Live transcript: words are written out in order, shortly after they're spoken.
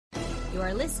You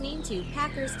are listening to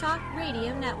Packers Talk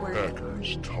Radio Network.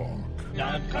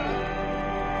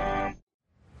 PackersTalk.com.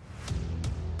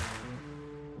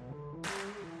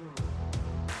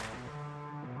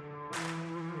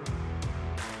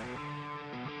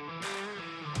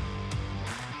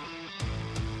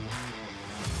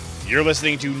 You're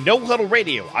listening to No Huddle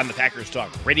Radio on the Packers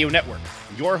Talk Radio Network,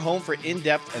 your home for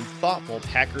in-depth and thoughtful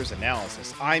Packers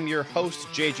analysis. I'm your host,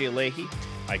 JJ Leahy.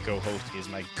 My co-host is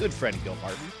my good friend, Gil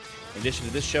Martin. In addition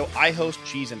to this show, I host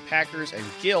Cheese and Packers, and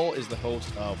Gil is the host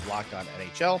of Locked On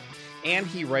NHL, and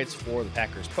he writes for the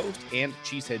Packers Post and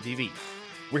Cheesehead TV.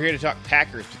 We're here to talk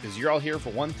Packers because you're all here for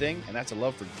one thing, and that's a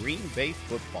love for Green Bay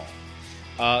football.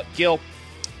 Gil,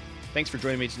 thanks for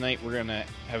joining me tonight. We're going to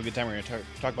have a good time. We're going to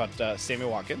talk about Sammy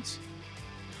Watkins.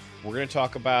 We're going to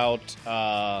talk about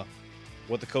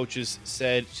what the coaches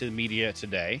said to the media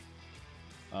today.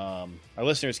 Our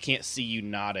listeners can't see you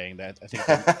nodding. That I think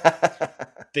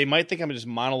they might think I'm just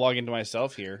monologuing to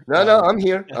myself here. No, I'm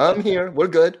here. We're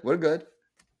good.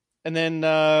 And then,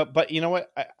 but you know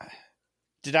what?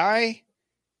 Did I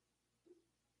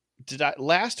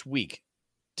last week?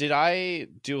 Did I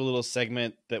do a little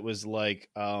segment that was like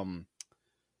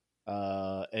admitting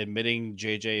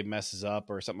JJ messes up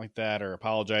or something like that, or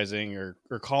apologizing or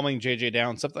calming JJ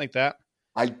down, something like that?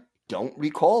 I don't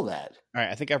recall that. All right,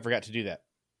 I think I forgot to do that.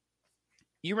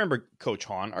 You remember Coach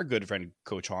Hahn, our good friend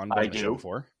Coach Hahn, I on the do. show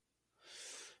before.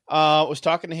 Was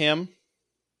talking to him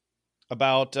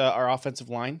about our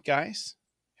offensive line guys.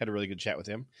 Had a really good chat with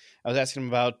him. I was asking him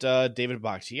about David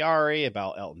Bakhtiari,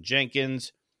 about Elton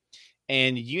Jenkins,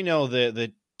 and you know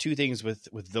the two things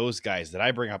with those guys that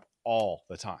I bring up all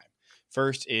the time.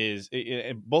 First is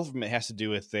both of them. It has to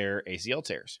do with their ACL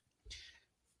tears.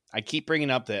 I keep bringing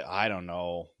up that I don't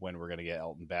know when we're going to get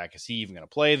Elton back. Is he even going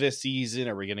to play this season?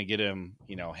 Are we going to get him,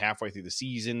 halfway through the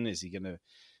season? Is he going to,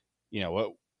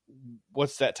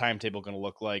 what's that timetable going to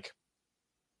look like?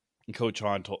 And Coach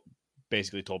Hahn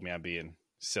basically told me I'm being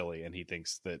silly, and he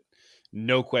thinks that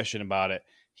no question about it,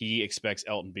 he expects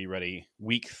Elton to be ready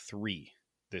week 3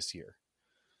 this year.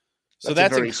 So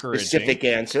that's a very encouraging. Specific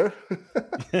answer.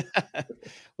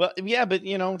 Well, yeah, but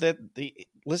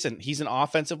listen, he's an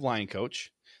offensive line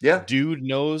coach. Yeah. Dude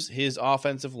knows his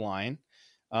offensive line.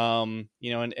 And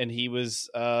he was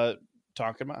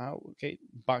talking about how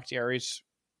Bakhtiari's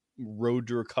road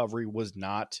to recovery was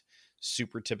not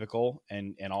super typical,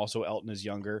 and also Elton is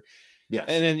younger. Yes.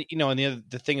 And then, and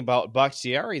the thing about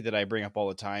Bakhtiari that I bring up all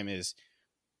the time is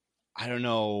I don't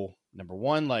know, number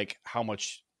one, like how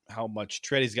much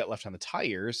tread he's got left on the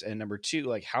tires, and number two,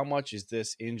 like how much is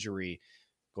this injury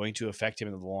going to affect him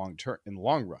in the long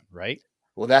run, right?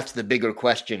 Well, that's the bigger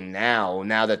question now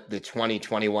that the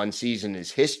 2021 season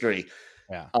is history.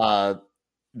 Yeah.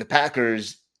 The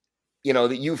Packers,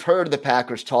 that you've heard the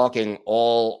Packers talking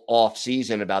all off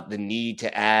season about the need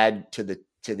to add to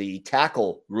the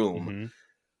tackle room. Mm-hmm.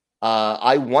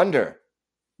 I wonder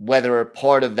whether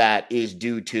part of that is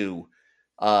due to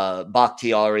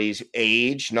Bakhtiari's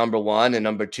age, number one, and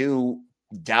number two,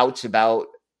 doubts about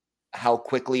how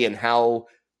quickly and how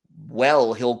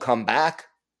well he'll come back,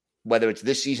 whether it's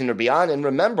this season or beyond. And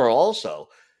remember also,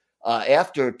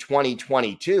 after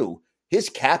 2022, his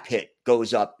cap hit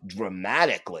goes up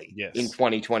dramatically in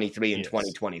 2023 and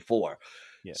 2024.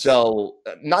 Yes. So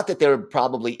not that there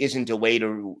probably isn't a way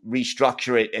to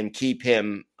restructure it and keep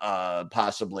him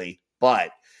possibly,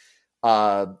 but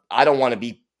I don't want to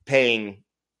be paying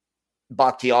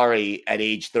Bakhtiari at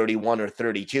age 31 or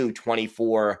 32,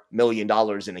 $24 million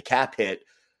in a cap hit,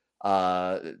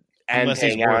 and unless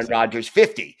paying Aaron Rodgers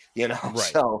 50, Right.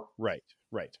 So right.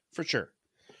 For sure.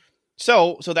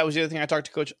 So that was the other thing I talked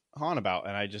to Coach Hahn about.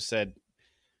 And I just said,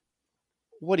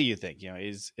 what do you think?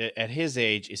 Is at his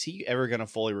age, is he ever going to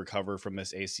fully recover from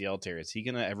this ACL tear? Is he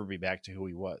going to ever be back to who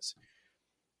he was?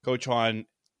 Coach Hahn,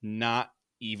 not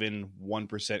even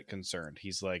 1% concerned.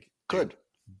 He's like, good.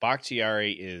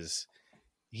 Bakhtiari is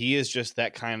just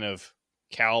that kind of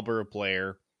caliber of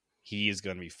player. He is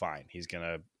going to be fine. He's going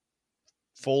to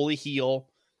fully heal.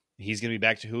 He's going to be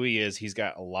back to who he is. He's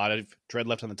got a lot of tread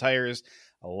left on the tires,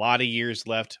 a lot of years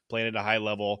left playing at a high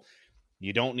level.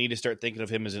 You don't need to start thinking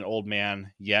of him as an old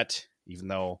man yet, even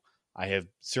though I have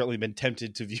certainly been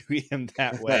tempted to view him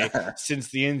that way since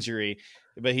the injury.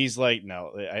 But he's like,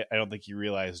 no, I don't think you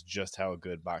realize just how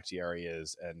good Bakhtiari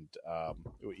is, and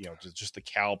just the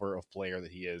caliber of player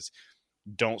that he is.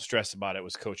 Don't stress about it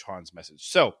was Coach Hahn's message.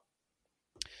 So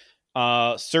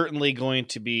certainly going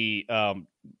to be a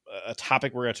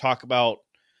topic we're going to talk about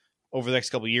over the next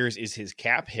couple of years is his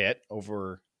cap hit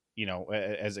over,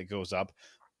 as it goes up.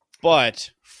 But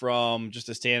from just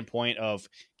a standpoint of,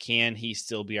 can he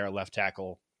still be our left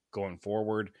tackle going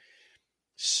forward?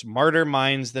 smarter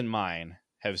minds than mine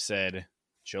have said,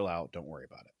 chill out, don't worry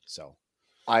about it. So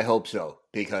I hope so,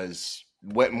 because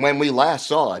when we last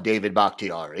saw David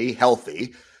Bakhtiari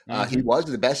healthy, he was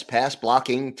the best pass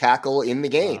blocking tackle in the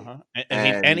game.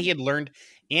 And he had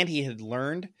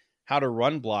learned how to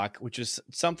run block, which is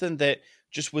something that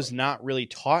just was not really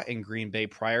taught in Green Bay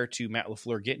prior to Matt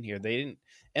LaFleur getting here. They didn't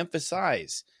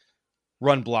emphasize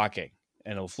run blocking.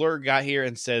 And LaFleur got here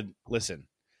and said, listen,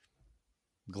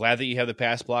 glad that you have the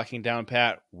pass blocking down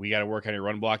pat. We got to work on your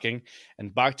run blocking.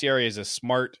 And Bakhtiari is a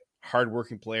smart,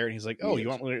 hardworking player. And he's like, oh, you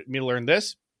want me to learn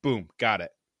this? Boom, got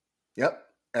it. Yep.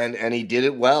 And he did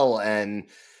it well. And,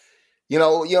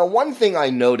 one thing I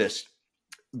noticed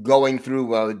going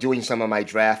through doing some of my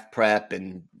draft prep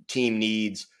and team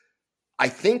needs, I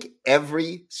think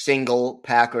every single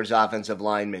Packers offensive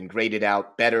lineman graded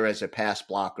out better as a pass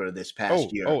blocker this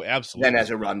past year absolutely. than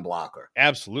as a run blocker.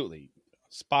 Absolutely.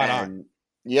 Spot on.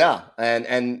 Yeah.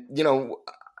 And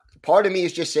part of me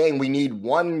is just saying we need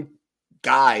one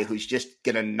guy who's just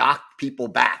going to knock people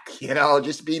back,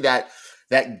 just be that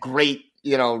great,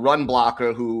 run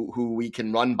blocker who we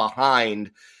can run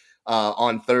behind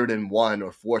on 3rd and 1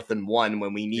 or 4th and 1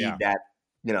 when we need that,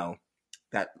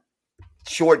 that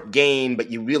short gain,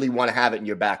 but you really want to have it in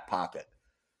your back pocket.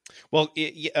 Well,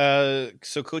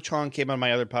 so Coach Hahn came on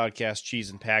my other podcast,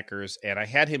 Cheese and Packers, and I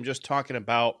had him just talking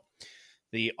about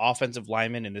the offensive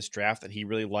lineman in this draft that he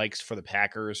really likes for the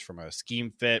Packers from a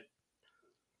scheme fit.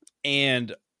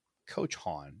 And Coach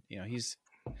Hahn, he's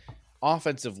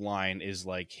offensive line is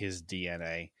like his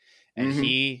DNA, and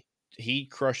he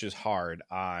crushes hard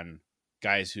on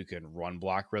guys who can run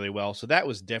block really well. So that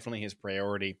was definitely his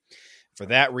priority. For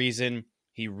that reason,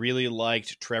 he really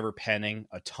liked Trevor Penning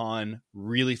a ton,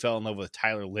 really fell in love with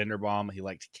Tyler Linderbaum. He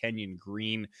liked Kenyon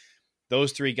Green.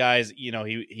 Those three guys, he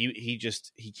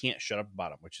can't shut up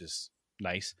about them, which is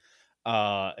nice.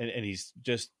 And he's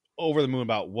just over the moon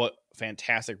about what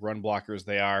fantastic run blockers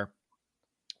they are.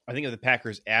 I think if the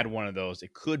Packers add one of those,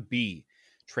 it could be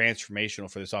transformational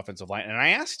for this offensive line. And I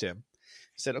asked him,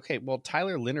 I said, okay, well,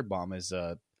 Tyler Linderbaum is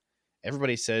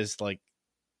everybody says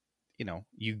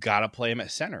you got to play him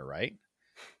at center, right?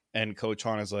 And Coach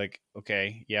Hahn is like,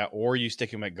 okay, yeah, or you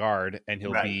stick him at guard and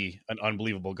he'll be an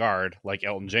unbelievable guard, like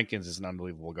Elton Jenkins is an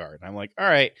unbelievable guard. And I'm like, all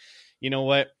right, you know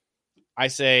what? I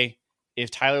say if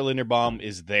Tyler Linderbaum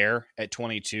is there at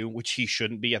 22, which he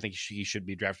shouldn't be, I think he should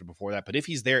be drafted before that. But if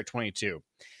he's there at 22,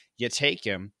 you take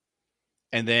him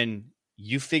and then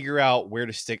you figure out where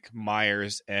to stick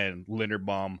Myers and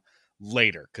Linderbaum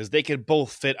later, because they could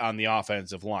both fit on the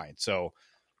offensive line. So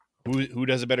who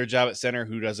does a better job at center?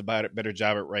 Who does a better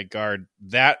job at right guard?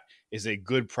 That is a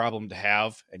good problem to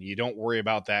have, and you don't worry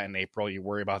about that in April. You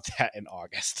worry about that in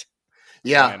August.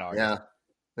 Yeah.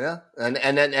 And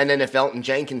then if Elton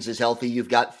Jenkins is healthy, you've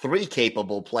got 3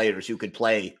 capable players who could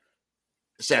play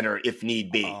center if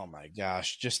need be. Oh my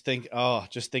gosh! Just think about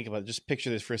it. Just picture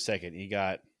this for a second. You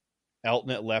got Elton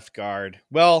at left guard.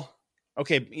 Well,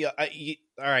 okay, yeah.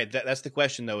 All right. That's the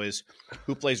question though: is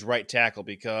who plays right tackle?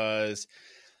 Because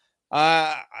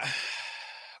I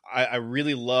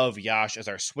really love Yash as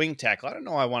our swing tackle. I don't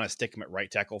know. I want to stick him at right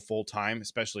tackle full time,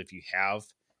 especially if you have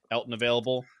Elton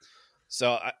available.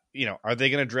 So, are they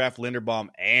going to draft Linderbaum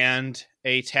and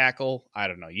a tackle? I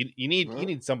don't know. You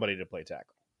need somebody to play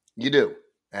tackle. You do.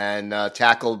 And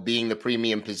tackle being the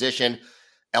premium position,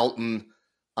 Elton,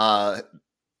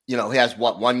 he has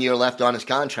 1 year left on his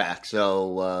contract.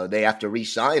 So they have to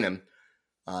re-sign him.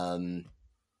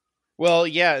 Well,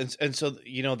 yeah. And so,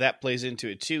 that plays into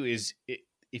it too, is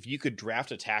if you could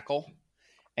draft a tackle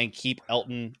and keep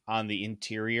Elton on the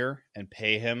interior and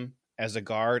pay him as a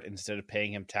guard instead of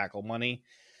paying him tackle money,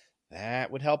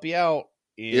 that would help you out.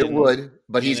 It would,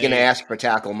 but he's going to ask for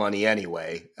tackle money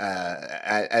anyway,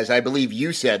 as I believe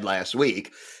you said last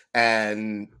week.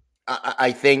 And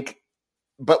I think,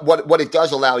 but what it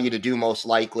does allow you to do most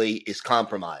likely is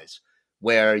compromise,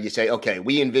 where you say, okay,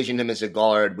 we envision him as a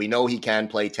guard. We know he can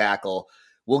play tackle.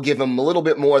 We'll give him a little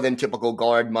bit more than typical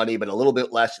guard money, but a little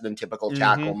bit less than typical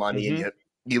tackle money. And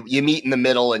you meet in the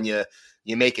middle and you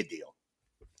make a deal.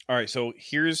 All right, so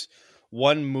here's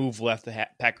one move left the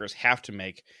Packers have to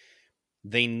make.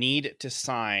 They need to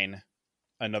sign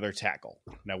another tackle.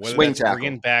 Now, whether that's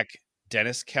bringing back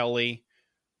Dennis Kelly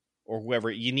or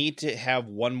whoever, you need to have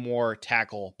one more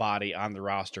tackle body on the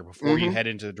roster before you head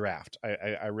into the draft.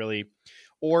 I really,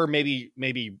 or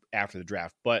maybe after the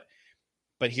draft. But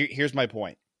here's my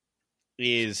point: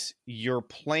 is your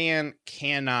plan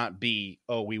cannot be,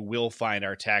 we will find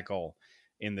our tackle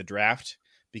in the draft,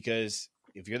 because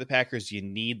if you're the Packers, you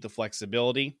need the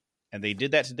flexibility. And they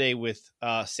did that today with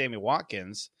Sammy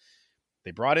Watkins.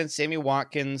 They brought in Sammy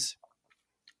Watkins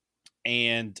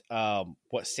And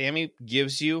what Sammy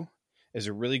gives you is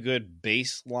a really good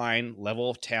baseline level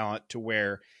of talent to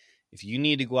where if you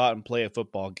need to go out and play a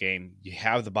football game, you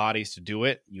have the bodies to do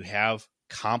it. You have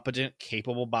competent,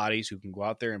 capable bodies who can go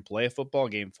out there and play a football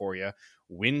game for you,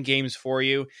 win games for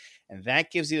you. And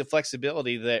that gives you the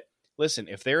flexibility that, listen,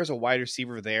 if there's a wide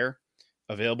receiver there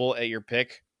available at your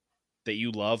pick that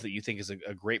you love, that you think is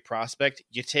a great prospect,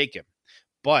 you take him.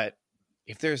 But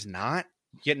if there's not,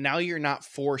 yet now you're not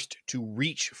forced to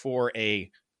reach for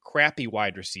a crappy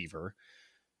wide receiver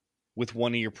with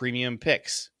one of your premium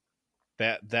picks.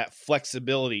 That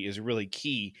flexibility is really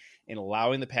key in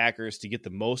allowing the Packers to get the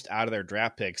most out of their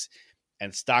draft picks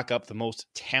and stock up the most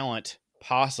talent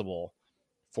possible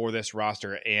for this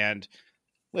roster. And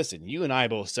listen, you and I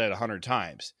both said 100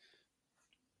 times,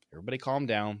 everybody calm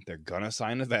down. They're going to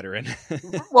sign a veteran.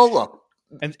 Well, look.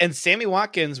 And Sammy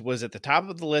Watkins was at the top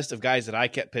of the list of guys that I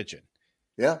kept pitching.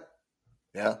 Yeah.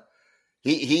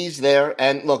 He's there.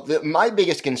 And look, my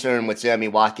biggest concern with Sammy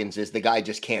Watkins is the guy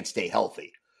just can't stay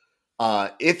healthy.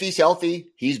 If he's healthy,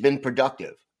 he's been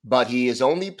productive. But he has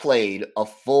only played a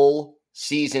full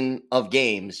season of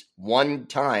games one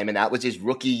time, and that was his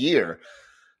rookie year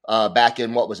back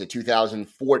in,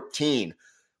 2014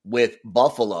 with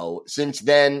Buffalo. Since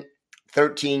then,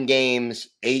 13 games,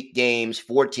 8 games,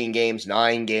 14 games,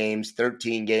 9 games,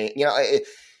 13 games.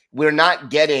 We're not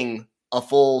getting a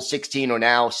full 16 or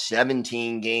now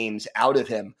 17 games out of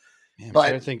him. Man,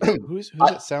 but I think who's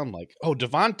that sound like? Oh,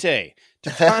 Devontae.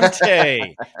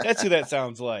 That's who that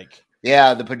sounds like.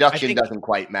 Yeah, the production doesn't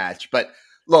quite match. But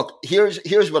look,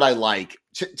 here's what I like.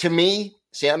 To me,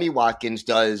 Sammy Watkins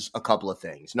does a couple of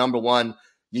things. Number one,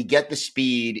 you get the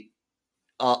speed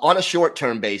on a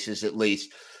short-term basis, at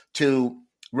least, to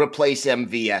replace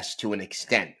MVS to an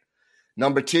extent.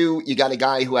 Number two, you got a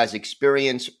guy who has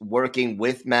experience working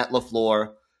with Matt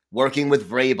LaFleur, working with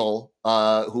Vrabel,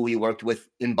 who he worked with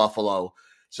in Buffalo.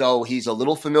 So he's a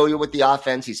little familiar with the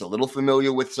offense. He's a little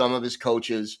familiar with some of his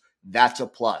coaches. That's a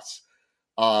plus.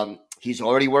 He's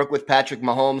already worked with Patrick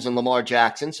Mahomes and Lamar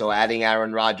Jackson, so adding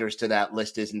Aaron Rodgers to that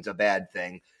list isn't a bad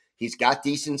thing. He's got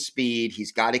decent speed.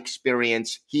 He's got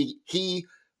experience. He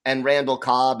and Randall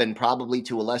Cobb, and probably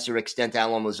to a lesser extent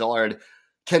Allen Lazard,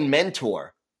 can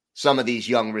mentor some of these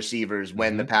young receivers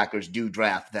when the Packers do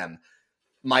draft them.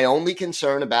 My only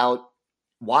concern about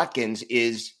Watkins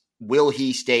is, will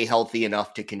he stay healthy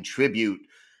enough to contribute?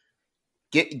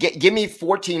 Give me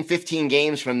 14, 15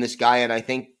 games from this guy, and I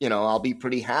think, I'll be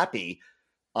pretty happy.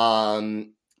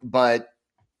 But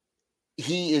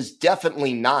he is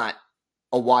definitely not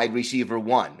a wide receiver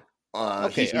one.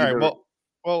 Okay, all right.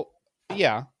 Well,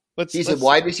 yeah. He's a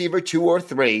wide receiver 2 or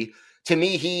 3. To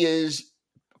me, he is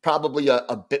probably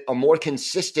a more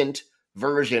consistent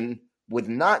version with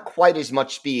not quite as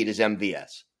much speed as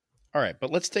MVS. All right, but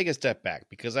let's take a step back,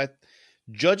 because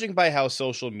judging by how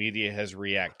social media has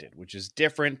reacted, which is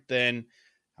different than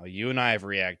how you and I have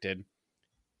reacted,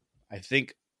 I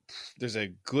think there's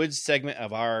a good segment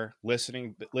of our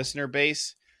listener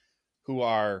base who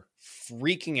are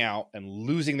freaking out and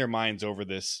losing their minds over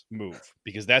this move,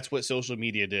 because that's what social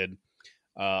media did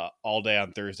all day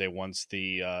on Thursday once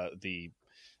the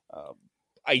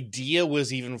idea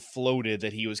was even floated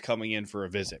that he was coming in for a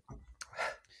visit.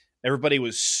 Everybody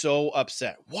was so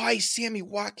upset. Why Sammy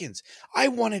Watkins? I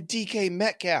wanted DK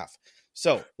Metcalf.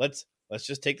 So let's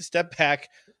just take a step back.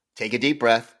 Take a deep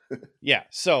breath. Yeah.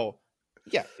 So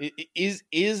yeah, is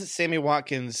Sammy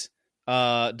Watkins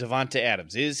Devonta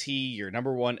Adams? Is he your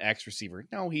number one X receiver?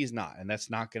 No, he's not, and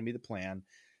that's not going to be the plan,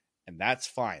 and that's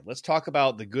fine. Let's talk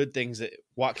about the good things that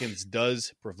Watkins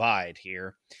does provide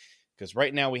here, because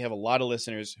right now we have a lot of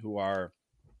listeners who are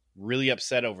really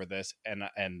upset over this,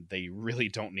 and they really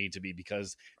don't need to be,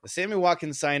 because the Sammy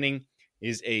Watkins signing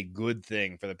is a good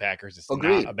thing for the Packers. It's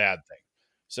Agreed. Not a bad thing.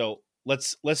 So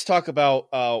let's talk about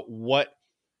what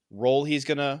role he's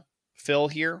going to fill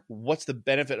here. What's the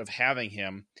benefit of having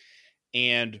him,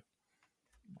 and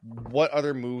what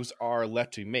other moves are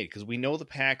left to be made? Because we know the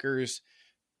Packers,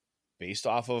 based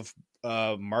off of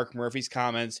Mark Murphy's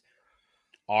comments,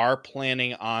 are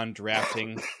planning on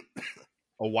drafting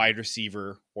a wide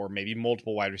receiver or maybe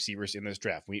multiple wide receivers in this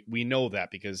draft. We know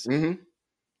that because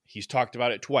he's talked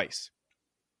about it twice.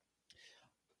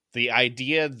 The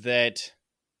idea that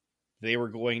they were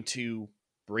going to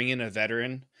bring in a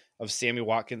veteran of Sammy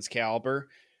Watkins' caliber,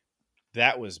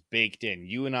 that was baked in.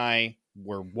 You and I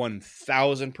were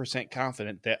 1,000%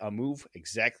 confident that a move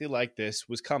exactly like this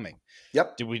was coming.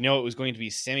 Yep. Did we know it was going to be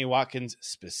Sammy Watkins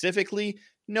specifically?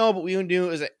 No, but we knew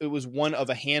it was one of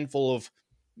a handful of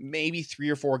maybe 3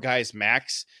 or 4 guys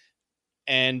max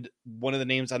And one of the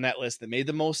names on that list that made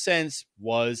the most sense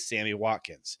was Sammy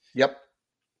Watkins. Yep.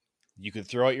 You could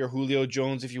throw out your Julio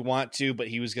Jones if you want to, but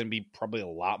he was going to be probably a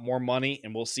lot more money,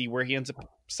 and we'll see where he ends up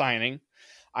signing.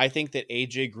 I think that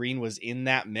AJ Green was in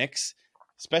that mix,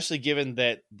 especially given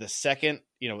that the second,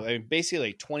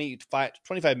 basically like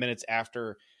 25 minutes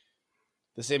after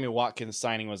the Sammy Watkins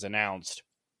signing was announced,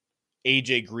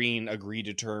 AJ Green agreed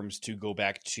to terms to go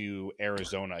back to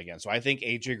Arizona again. So I think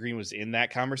AJ Green was in that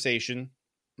conversation.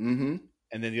 Mm-hmm.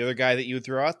 And then the other guy that you would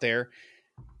throw out there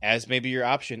as maybe your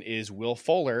option is Will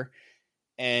Fuller.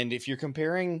 And if you're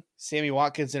comparing Sammy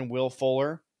Watkins and Will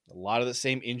Fuller, a lot of the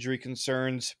same injury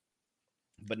concerns,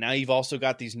 but now you've also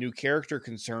got these new character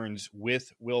concerns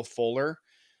with Will Fuller,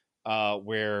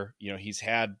 where, he's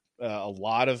had a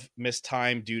lot of missed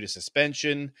time due to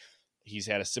suspension. He's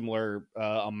had a similar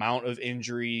amount of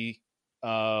injury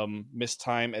missed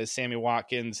time as Sammy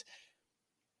Watkins.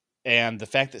 And the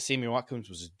fact that Sammy Watkins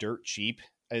was dirt cheap.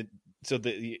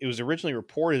 It was originally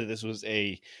reported that this was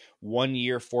a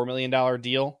 1-year, $4 million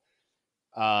deal.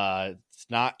 It's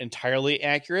not entirely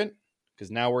accurate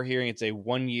because now we're hearing it's a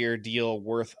 1-year deal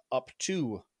worth up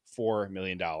to $4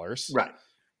 million. Right.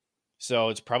 So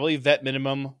it's probably vet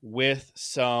minimum with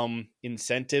some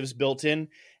incentives built in.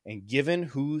 And given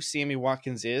who Sammy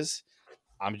Watkins is,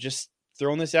 I'm just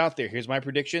throwing this out there. Here's my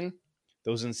prediction.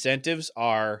 Those incentives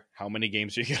are how many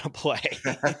games are you going to play?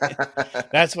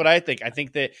 That's what I think. I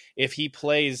think that if he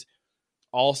plays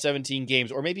all 17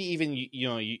 games, or maybe even,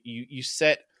 you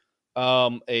set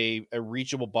a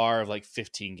reachable bar of like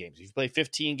 15 games. If you play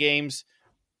 15 games,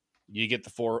 you get the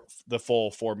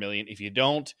full $4 million. If you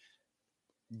don't,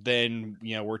 then,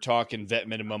 we're talking vet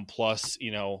minimum plus,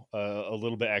 a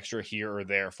little bit extra here or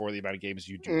there for the amount of games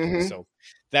you do. Mm-hmm. So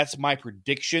that's my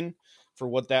prediction for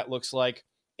what that looks like.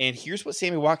 And here's what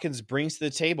Sammy Watkins brings to the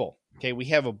table. Okay, we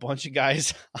have a bunch of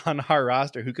guys on our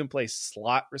roster who can play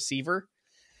slot receiver.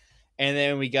 And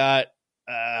then we got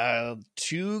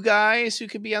 2 guys who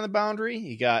could be on the boundary.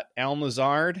 You got Allen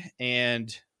Lazard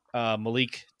and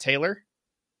Malik Taylor.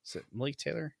 Is it Malik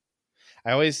Taylor?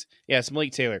 It's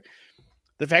Malik Taylor.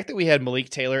 The fact that we had Malik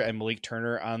Taylor and Malik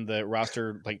Turner on the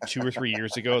roster like 2 or 3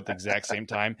 years ago at the exact same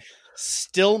time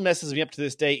still messes me up to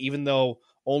this day, even though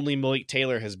only Malik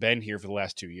Taylor has been here for the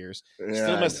last 2 years.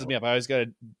 Still messes me up. I always got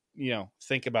to,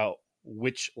 think about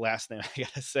which last name I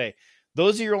got to say.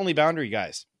 Those are your only boundary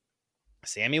guys.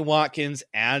 Sammy Watkins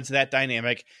adds that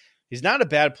dynamic. He's not a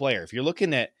bad player. If you're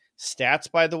looking at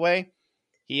stats, by the way,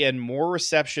 he had more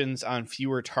receptions on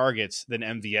fewer targets than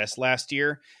MVS last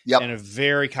year. Yep. And a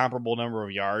very comparable number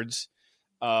of yards.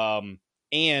 And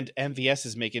MVS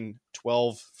is making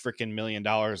 $12 freaking million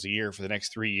a year for the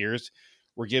next 3 years.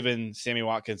 We're giving Sammy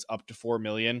Watkins up to $4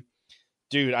 million.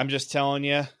 Dude, I'm just telling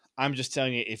you,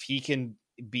 if he can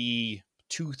be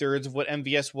 2/3 of what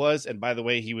MVS was, and by the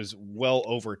way, he was well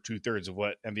over 2/3 of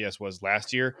what MVS was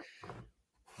last year,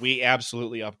 we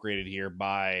absolutely upgraded here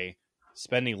by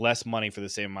spending less money for the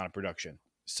same amount of production.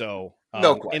 So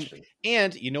no question.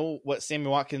 And you know what Sammy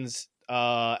Watkins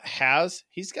has?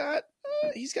 He's got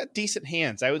decent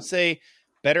hands. I would say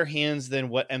better hands than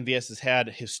what MVS has had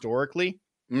historically.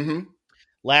 Mm-hmm.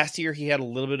 Last year, he had a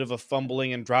little bit of a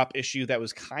fumbling and drop issue that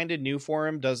was kind of new for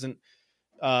him. Doesn't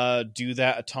do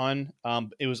that a ton.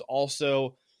 It was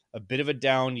also a bit of a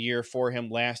down year for him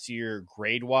last year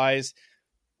grade-wise.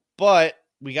 But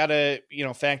we got to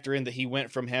factor in that he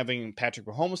went from having Patrick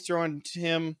Mahomes thrown to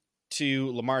him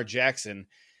to Lamar Jackson.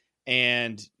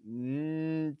 And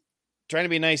trying to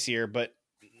be nice here, but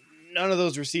none of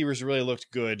those receivers really looked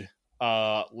good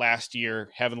last year,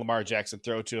 having Lamar Jackson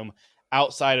throw to him.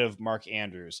 Outside of Mark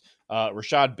Andrews,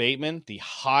 Rashad Bateman, the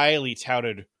highly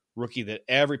touted rookie that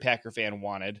every Packer fan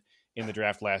wanted in the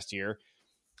draft last year,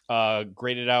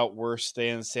 graded out worse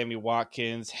than Sammy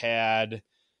Watkins, had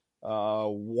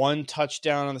 1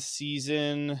 touchdown on the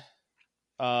season.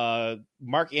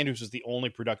 Mark Andrews was the only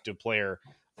productive player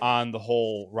on the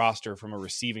whole roster from a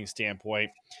receiving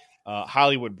standpoint.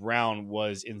 Hollywood Brown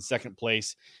was in second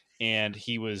place, and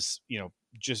he was,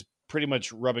 just pretty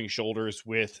much rubbing shoulders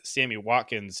with Sammy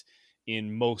Watkins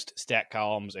in most stat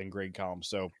columns and grade columns.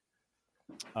 So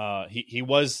he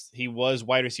was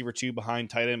wide receiver 2 behind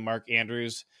tight end Mark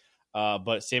Andrews,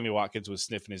 but Sammy Watkins was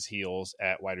sniffing his heels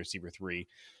at wide receiver 3.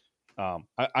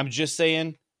 I'm just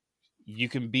saying you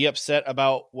can be upset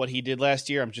about what he did last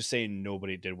year. I'm just saying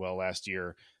nobody did well last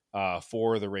year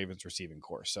for the Ravens receiving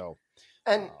corps. So,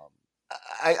 and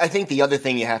I think the other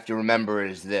thing you have to remember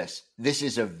is this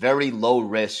is a very low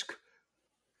risk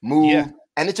move,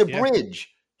 and it's a bridge.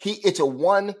 It's a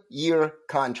 1-year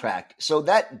contract. So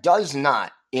that does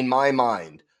not, in my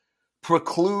mind,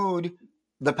 preclude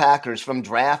the Packers from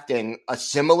drafting a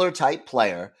similar type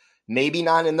player, maybe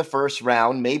not in the first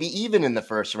round, maybe even in the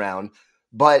first round,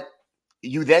 but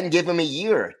you then give him a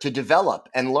year to develop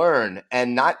and learn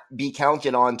and not be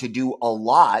counted on to do a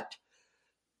lot.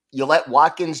 You let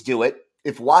Watkins do it.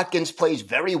 If Watkins plays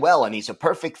very well and he's a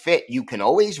perfect fit, you can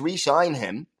always re-sign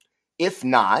him. If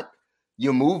not,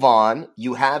 you move on.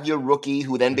 You have your rookie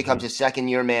who then becomes a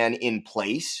second-year man in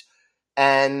place.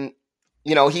 And,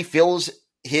 he fills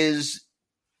his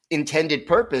intended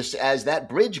purpose as that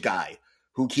bridge guy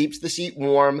who keeps the seat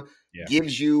warm,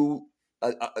 gives you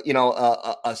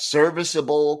a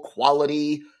serviceable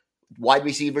quality wide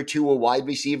receiver 2 or wide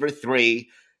receiver 3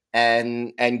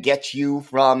 and gets you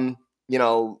from,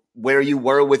 where you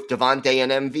were with Devontae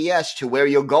and MVS to where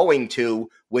you're going to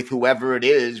with whoever it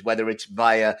is, whether it's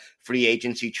via free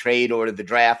agency trade or the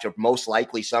draft, or most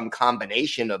likely some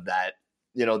combination of that,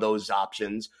 those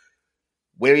options,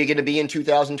 where you're going to be in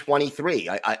 2023.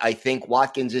 I think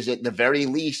Watkins is at the very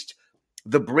least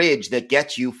the bridge that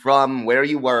gets you from where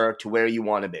you were to where you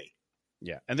want to be.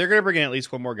 Yeah. And they're going to bring in at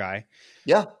least one more guy.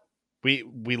 Yeah. We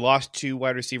lost 2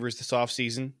 wide receivers this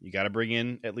offseason. You got to bring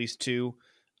in at least 2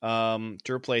 to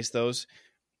replace those.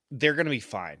 They're going to be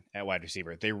fine at wide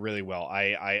receiver. They really will.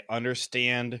 I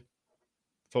understand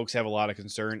folks have a lot of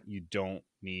concern. You don't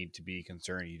need to be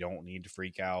concerned. You don't need to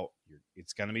freak out.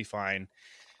 It's going to be fine.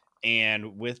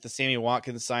 And with the Sammy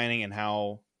Watkins signing and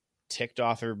how ticked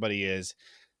off everybody is,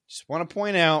 just want to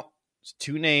point out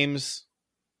 2 names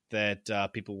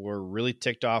that people were really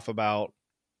ticked off about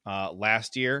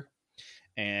last year.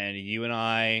 And you and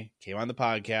I came on the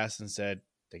podcast and said,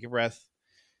 take a breath.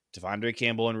 Devondre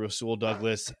Campbell and Rasul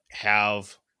Douglas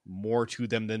have more to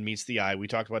them than meets the eye. We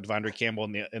talked about Devondre Campbell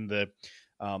in the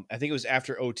I think it was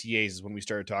after OTAs is when we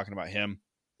started talking about him.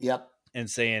 Yep. And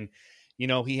saying,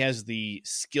 he has the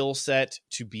skill set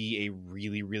to be a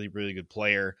really, really, really good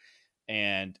player.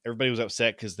 And everybody was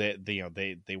upset because they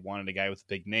wanted a guy with a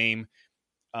big name.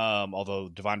 Although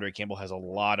Devondre Campbell has a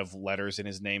lot of letters in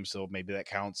his name, so maybe that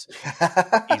counts.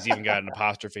 He's even got an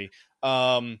apostrophe.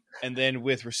 And then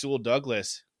with Rasul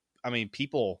Douglas,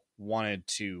 people wanted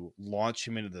to launch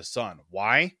him into the sun.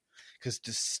 Why? Because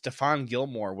Stephon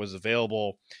Gilmore was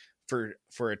available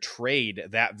for a trade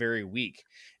that very week,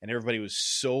 and everybody was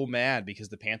so mad because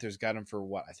the Panthers got him for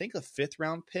what? I think a 5th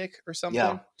round pick or something.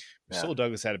 Yeah. Rasul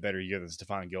Douglas had a better year than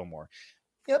Stephon Gilmore.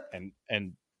 Yep.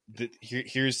 And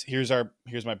here's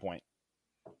my point.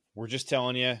 We're just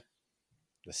telling you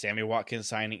the Sammy Watkins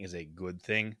signing is a good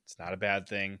thing. It's not a bad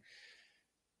thing.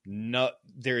 No,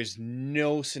 there is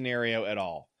no scenario at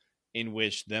all in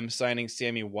which them signing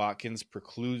Sammy Watkins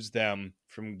precludes them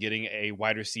from getting a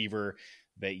wide receiver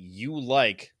that you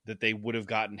like that they would have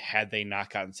gotten had they not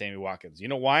gotten Sammy Watkins. You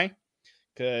know why?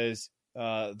 Because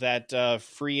that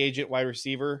free agent wide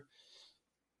receiver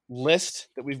list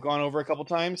that we've gone over a couple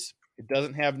times, it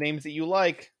doesn't have names that you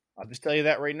like. I'll just tell you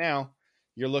that right now.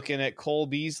 You're looking at Cole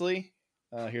Beasley.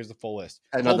 Here's the full list.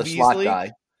 Another slot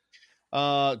guy.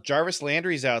 Jarvis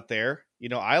Landry's out there.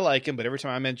 I like him, but every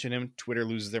time I mention him, Twitter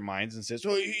loses their minds and says,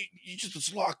 he's just a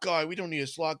slot guy. We don't need a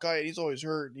slot guy. He's always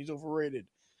hurt. He's overrated.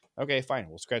 Okay, fine.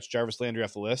 We'll scratch Jarvis Landry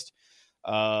off the list.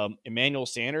 Emmanuel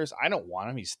Sanders, I don't want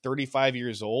him. He's 35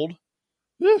 years old.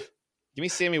 Whew. Give me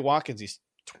Sammy Watkins. He's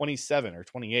 27 or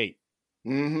 28.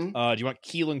 Mm-hmm. Do you want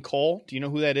Keelan Cole? Do you know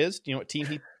who that is? Do you know what team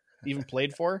he even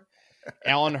played for?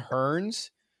 Alan Hearns.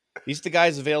 These are the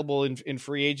guys available in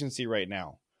free agency right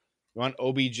now. You want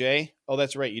OBJ? Oh,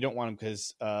 that's right. You don't want him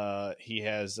because he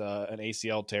has an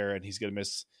ACL tear and he's going to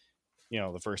miss,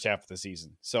 the first half of the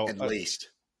season. So at least.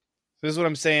 This is what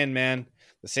I'm saying, man.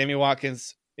 The Sammy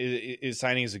Watkins is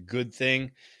signing is a good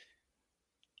thing.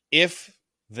 If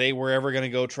they were ever going to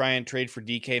go try and trade for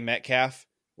DK Metcalf,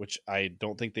 which I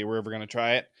don't think they were ever going to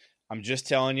try it, I'm just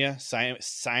telling you,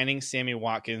 signing Sammy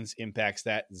Watkins impacts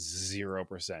that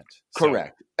 0%.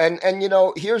 Correct. And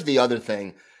here's the other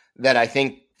thing that I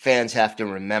think fans have to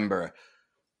remember.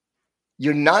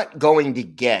 You're not going to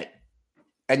get,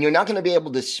 and you're not going to be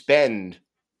able to spend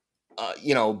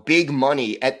big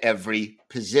money at every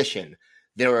position.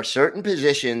 There are certain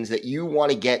positions that you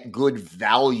want to get good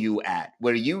value at,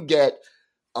 where you get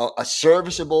a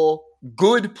serviceable,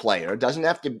 good player. Doesn't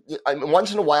have to.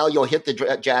 Once in a while, you'll hit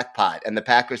the jackpot, and the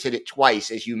Packers hit it twice,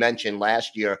 as you mentioned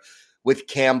last year, with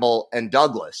Campbell and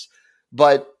Douglas.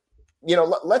 But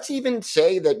let's even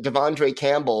say that Devondre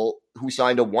Campbell, who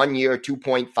signed a 1-year,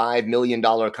 $2.5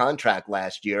 million contract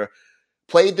last year,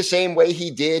 played the same way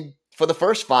he did for the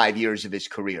first 5 years of his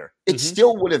career. It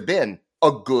still would have been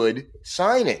a good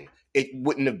signing. It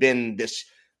wouldn't have been this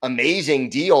amazing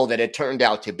deal that it turned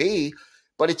out to be,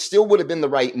 but it still would have been the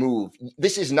right move.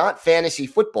 This is not fantasy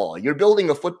football. You're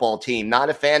building a football team, not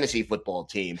a fantasy football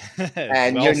team.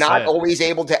 And Well you're not said. always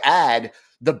able to add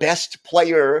the best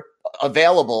player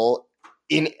available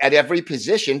at every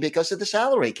position because of the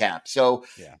salary cap. So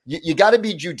Yeah. you got to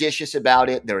be judicious about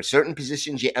it. There are certain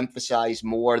positions you emphasize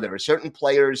more. There are certain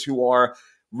players who are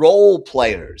role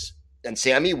players. And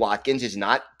Sammy Watkins is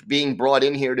not being brought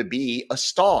in here to be a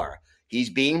star. He's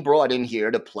being brought in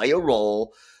here to play a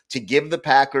role, to give the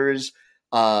Packers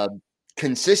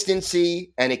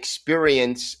consistency and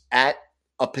experience at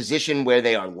a position where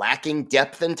they are lacking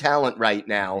depth and talent right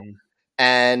now. Mm-hmm.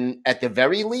 And at the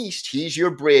very least, he's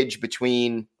your bridge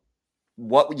between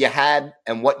what you had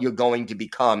and what you're going to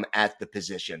become at the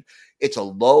position. It's a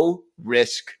low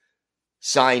risk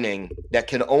signing that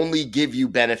can only give you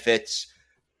benefits.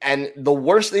 And the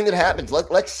worst thing that happens,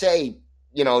 let's say,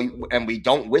 and we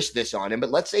don't wish this on him, but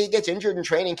let's say he gets injured in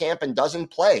training camp and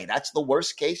doesn't play. That's the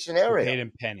worst case scenario. Paid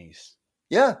him pennies.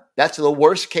 Yeah, that's the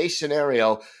worst case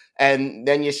scenario. And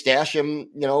then you stash him,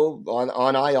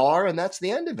 on IR, and that's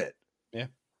the end of it.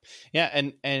 Yeah,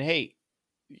 and hey,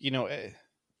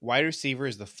 wide receiver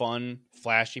is the fun,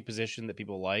 flashy position that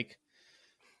people like,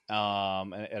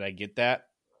 and I get that.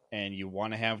 And you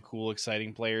want to have cool,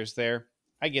 exciting players there.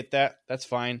 I get that. That's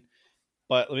fine.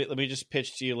 But let me just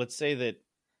pitch to you. Let's say that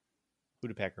who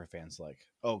do Packer fans like?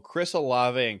 Oh, Chris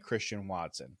Olave and Christian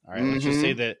Watson. All right,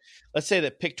 let's say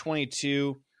that pick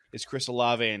 22 is Chris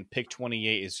Olave and pick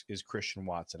 28 is Christian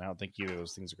Watson. I don't think either of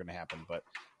those things are going to happen, but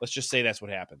let's just say that's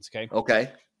what happens. Okay.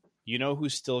 Okay. You know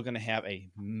who's still going to have a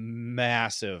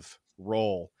massive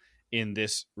role in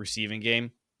this receiving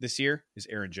game this year is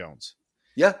Aaron Jones.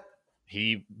 Yeah.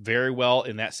 He very well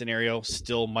in that scenario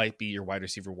still might be your wide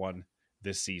receiver one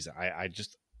this season.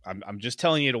 I'm just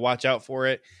telling you to watch out for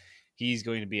it. He's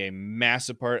going to be a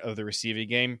massive part of the receiving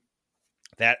game.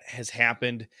 That has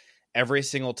happened every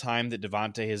single time that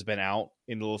Devontae has been out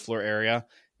in the LaFleur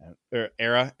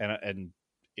era, and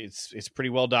it's pretty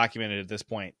well documented at this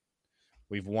point.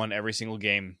 We've won every single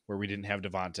game where we didn't have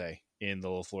Devontae in the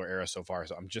LaFleur era so far.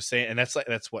 So I'm just saying, and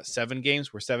that's what, 7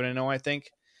 games? We're 7-0, I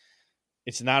think.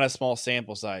 It's not a small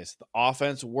sample size. The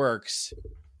offense works.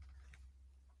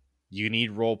 You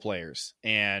need role players.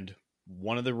 And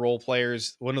one of the roles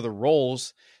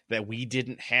that we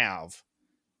didn't have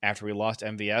after we lost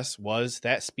MVS was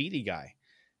that speedy guy.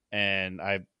 And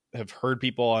I have heard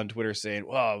people on Twitter saying,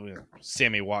 well,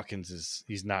 Sammy Watkins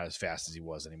he's not as fast as he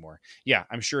was anymore. Yeah,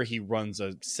 I'm sure he runs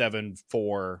a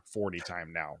 7.4 40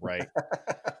 time now, right?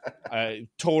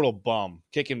 Total bum.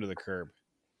 Kick him to the curb.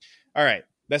 All right.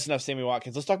 That's enough Sammy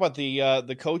Watkins. Let's talk about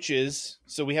the coaches.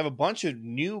 So we have a bunch of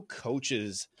new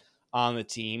coaches on the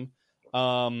team. You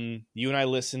and I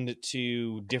listened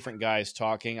to different guys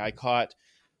talking. I caught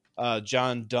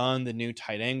John Dunn, the new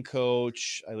tight end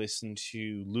coach. I listened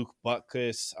to Luke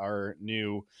Butkus, our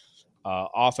new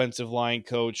offensive line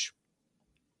coach.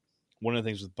 One of the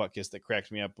things with Butkus that cracked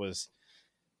me up was,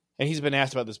 and he's been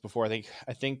asked about this before.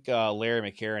 I think Larry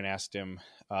McCarron asked him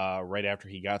right after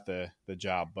he got the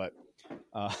job, but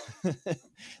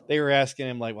they were asking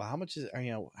him like, well,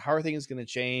 how are things going to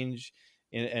change?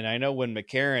 And I know when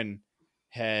McCarron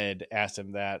had asked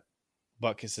him that,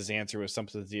 Butkus's answer was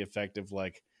something to the effect of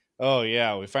like, oh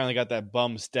yeah, we finally got that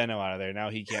bum Steno out of there. Now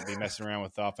he can't be messing around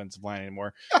with the offensive line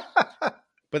anymore.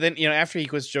 But then, after he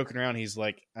quits joking around, he's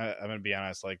like, I'm going to be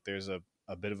honest, like there's a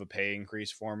bit of a pay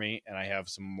increase for me and I have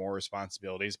some more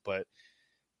responsibilities, but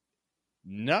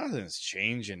nothing's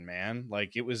changing, man.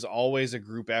 Like it was always a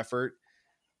group effort.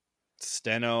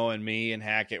 Steno and me and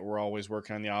Hackett were always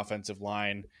working on the offensive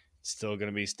line. It's still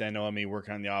going to be Steno and me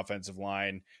working on the offensive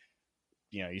line.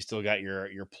 You still got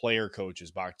your player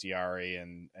coaches, Bakhtiari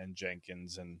and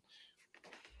Jenkins, and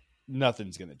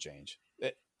nothing's going to change.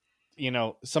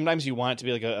 Sometimes you want it to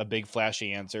be like a big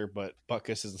flashy answer, but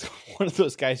Butkus is one of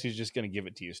those guys who's just going to give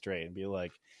it to you straight and be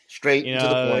like, straight to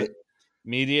the point.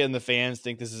 Media and the fans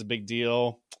think this is a big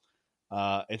deal.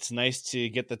 It's nice to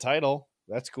get the title.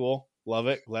 That's cool. Love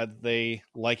it. Glad that they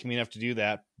like me enough to do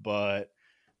that. But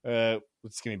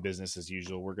it's going to be business as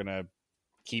usual. We're going to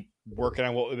keep working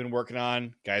on what we've been working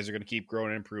on. Guys are going to keep growing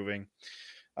and improving.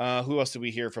 Who else did we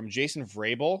hear from? Jason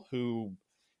Vrabel, who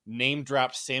name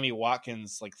dropped Sammy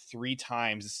Watkins like 3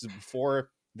 times. This is before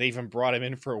they even brought him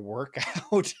in for a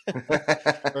workout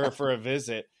or for a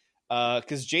visit.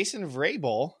 Because Jason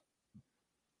Vrabel,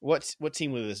 what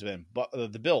team would this have been?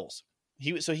 The Bills.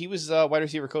 He was wide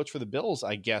receiver coach for the Bills,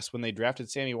 I guess, when they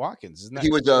drafted Sammy Watkins. Isn't that he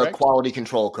was correct? A quality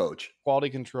control coach. Quality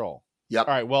control. Yep.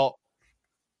 All right.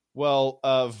 Well,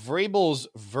 Vrabel's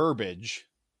verbiage,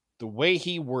 the way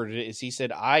he worded it is he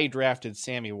said, I drafted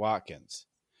Sammy Watkins.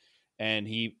 and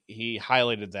he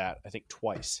highlighted that I think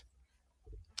twice.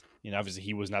 Obviously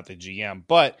he was not the GM,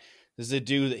 but this is a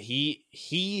dude that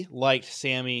he liked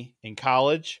Sammy in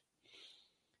college,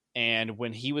 and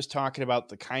when he was talking about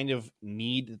the kind of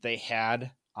need that they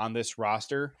had on this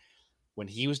roster, when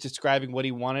he was describing what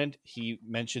he wanted, he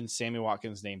mentioned Sammy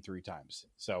Watkins' name 3 times.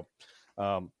 So,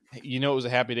 it was a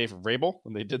happy day for Vrabel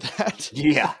when they did that.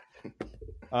 Yeah.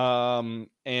 And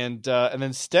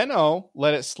then Steno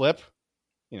let it slip.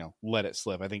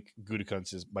 I think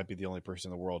Gutekunst might be the only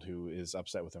person in the world who is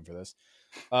upset with him for this.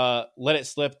 Let it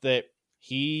slip that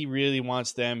he really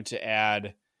wants them to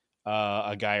add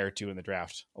a guy or 2 in the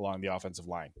draft along the offensive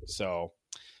line. So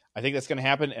I think that's going to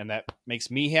happen, and that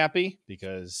makes me happy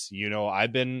because,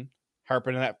 I've been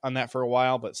harping on that for a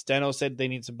while, but Steno said they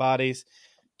need some bodies.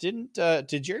 Did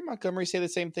Jerry Montgomery say the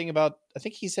same thing about, I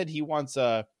think he said he wants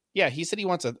a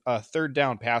third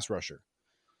down pass rusher.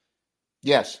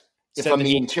 Yes. From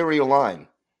the interior line.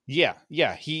 Yeah.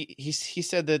 He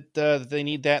said that they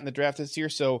need that in the draft this year.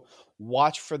 So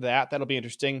watch for that. That'll be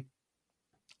interesting.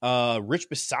 Rich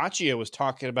Bisaccia was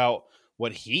talking about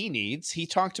what he needs. He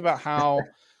talked about how,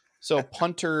 so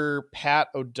punter Pat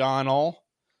O'Donnell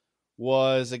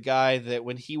was a guy that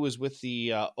when he was with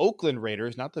the Oakland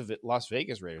Raiders, not the Las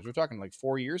Vegas Raiders, we're talking like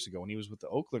 4 years ago when he was with the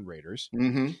Oakland Raiders,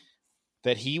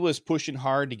 that he was pushing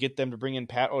hard to get them to bring in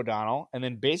Pat O'Donnell. And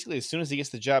then basically as soon as he gets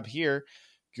the job here,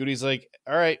 Goody's like,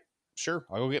 all right, sure,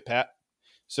 I'll go get Pat.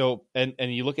 So, and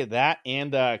you look at that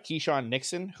and Keyshawn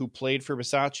Nixon, who played for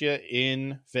Bisaccia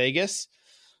in Vegas.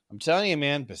 I'm telling you,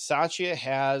 man, Bisaccia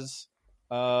has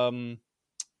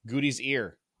Goody's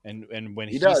ear. And when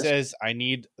he says, I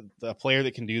need a player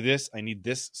that can do this, I need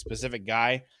this specific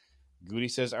guy, Goody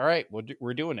says, all right,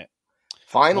 we're doing it.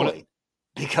 Finally.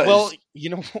 Because you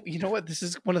know what? This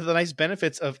is one of the nice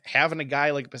benefits of having a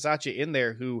guy like Bisaccia in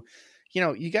there who,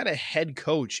 you got a head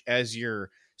coach as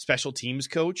your special teams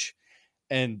coach.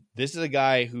 And this is a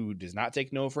guy who does not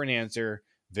take no for an answer,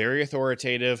 very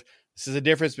authoritative. This is a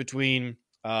difference between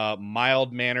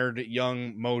mild-mannered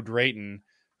young Mo Drayton,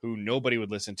 who nobody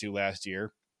would listen to last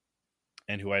year,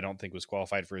 and who I don't think was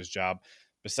qualified for his job.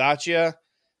 Bisaccia,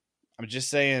 I'm just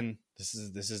saying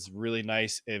this is really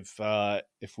nice if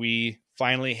we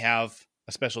finally have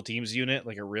a special teams unit,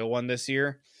 like a real one this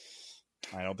year.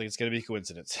 I don't think it's going to be a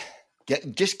coincidence.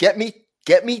 Just get me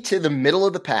to the middle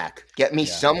of the pack. Get me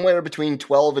somewhere between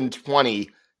 12 and 20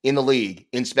 in the league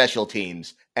in special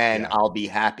teams, and I'll be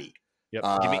happy.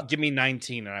 Yep. Give me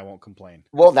 19 and I won't complain.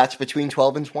 Well, that's between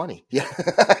 12 and 20. Yeah.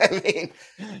 I mean,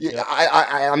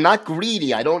 I'm not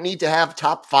greedy. I don't need to have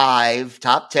top 5,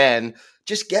 top 10.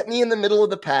 Just get me in the middle of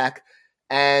the pack.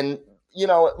 And,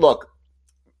 look,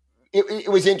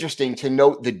 it was interesting to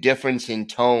note the difference in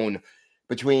tone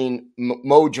between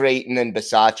Mo Drayton and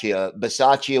Bisaccia.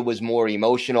 Bisaccia was more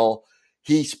emotional.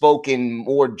 He spoke in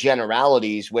more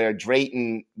generalities, where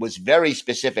Drayton was very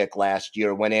specific last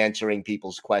year when answering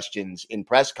people's questions in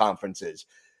press conferences,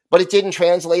 but it didn't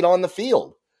translate on the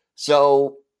field.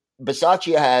 So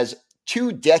Bisaccia has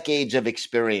 2 decades of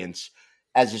experience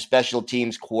as a special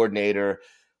teams coordinator.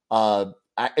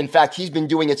 In fact, he's been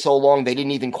doing it so long, they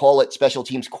didn't even call it special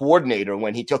teams coordinator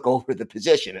when he took over the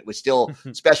position. It was still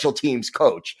special teams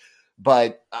coach.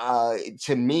 But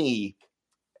to me,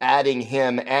 adding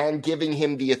him and giving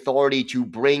him the authority to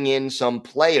bring in some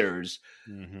players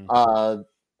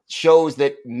shows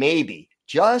that maybe,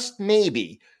 just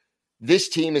maybe, this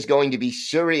team is going to be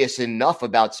serious enough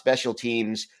about special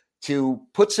teams to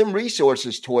put some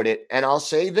resources toward it. And I'll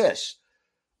say this.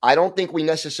 I don't think we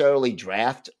necessarily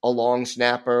draft a long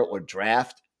snapper or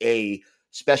draft a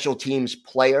special teams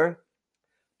player.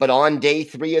 But on day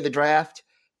 3 of the draft,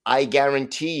 I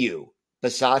guarantee you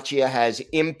Bisaccia has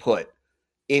input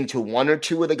into 1 or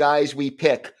 2 of the guys we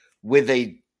pick with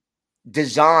a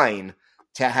design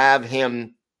to have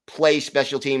him play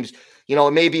special teams.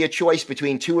 It may be a choice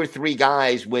between 2 or 3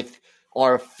 guys with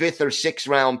our 5th or 6th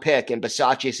round pick. And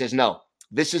Bisaccia says, no,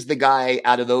 this is the guy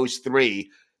out of those 3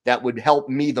 that would help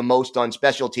me the most on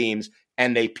special teams.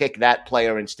 And they pick that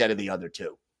player instead of the other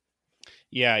 2.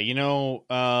 Yeah.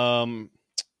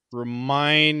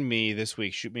 Remind me this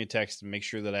week, shoot me a text and make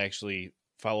sure that I actually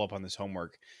follow up on this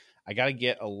homework. I got to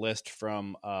get a list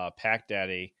from Pack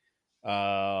Daddy.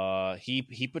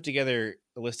 He put together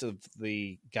a list of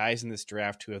the guys in this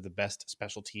draft who have the best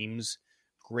special teams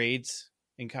grades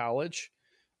in college.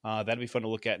 That'd be fun to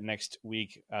look at next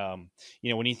week.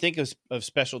 When you think of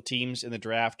special teams in the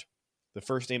draft, the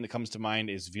first name that comes to mind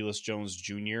is Velus Jones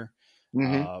Jr.,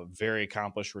 very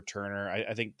accomplished returner.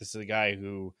 I think this is a guy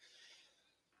who,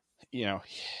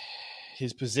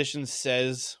 his position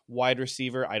says wide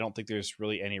receiver. I don't think there's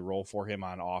really any role for him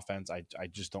on offense. I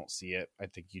just don't see it. I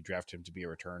think you draft him to be a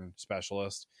return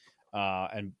specialist.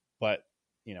 But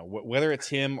whether it's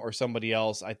him or somebody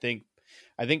else, I think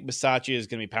Bisaccia is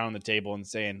going to be pounding the table and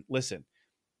saying, listen,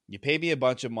 you pay me a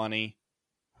bunch of money.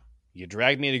 You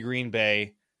dragged me to Green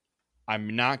Bay.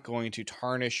 I'm not going to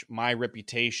tarnish my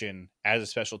reputation as a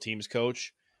special teams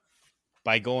coach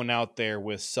by going out there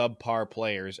with subpar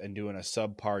players and doing a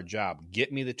subpar job.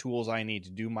 Get me the tools I need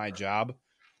to do my job,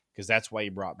 because that's why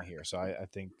you brought me here. So I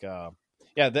think,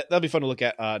 that'll be fun to look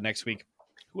at next week.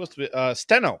 Who else?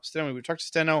 Steno. We talked to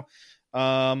Steno.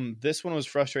 This one was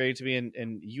frustrating to me,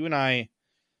 and you and I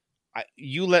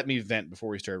you let me vent before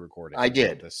we started recording. I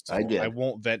did. This, so I did. I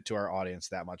won't vent to our audience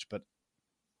that much, but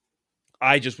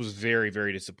I just was very,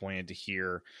 very disappointed to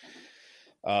hear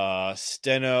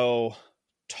Steno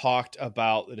talked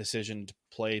about the decision to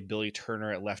play Billy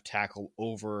Turner at left tackle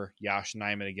over Yosh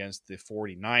Nijman against the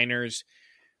 49ers.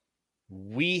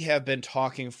 We have been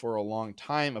talking for a long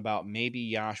time about maybe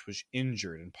Yosh was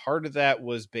injured, and part of that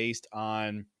was based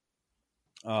on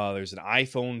there's an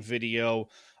iPhone video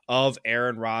of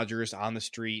Aaron Rodgers on the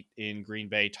street in Green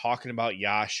Bay talking about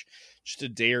Yosh just a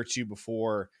day or two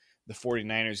before the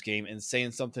 49ers game and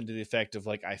saying something to the effect of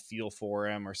like, I feel for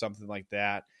him or something like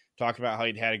that, talking about how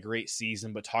he'd had a great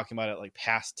season, but talking about it like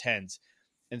past tense.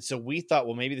 And so we thought,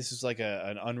 well, maybe this is like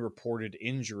an unreported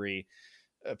injury.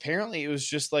 Apparently it was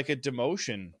just like a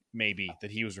demotion maybe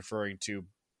that he was referring to,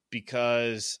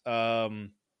 because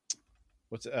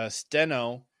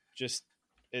Steno just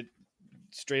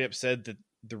straight up said that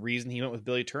the reason he went with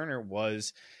Billy Turner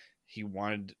was he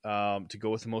wanted to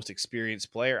go with the most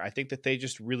experienced player. I think that they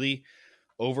just really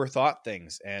overthought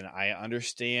things. And I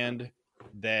understand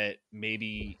that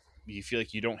maybe you feel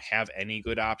like you don't have any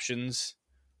good options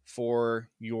for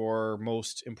your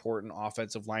most important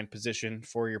offensive line position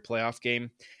for your playoff game.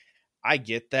 I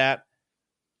get that,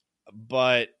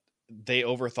 but they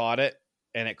overthought it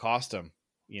and it cost them.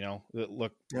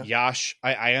 Look, yeah. Yosh,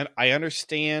 I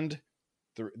understand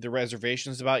the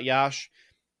reservations about Yosh,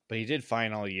 but he did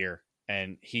fine all year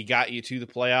and he got you to the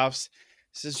playoffs.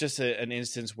 This is just an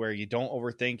instance where you don't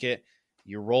overthink it.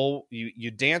 You roll,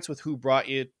 you dance with who brought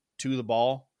you to the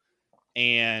ball,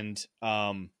 and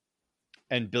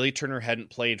Billy Turner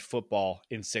hadn't played football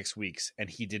in 6 weeks, and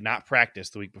he did not practice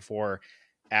the week before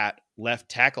at left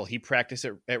tackle. He practiced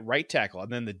at right tackle,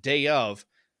 and then the day of,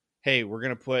 hey, we're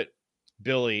going to put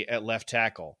Billy at left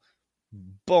tackle.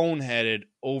 Boneheaded,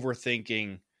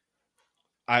 overthinking.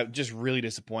 Just really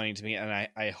disappointing to me, and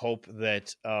I hope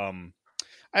that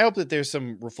there's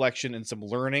some reflection and some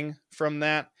learning from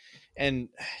that. And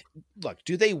look,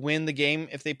 do they win the game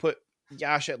if they put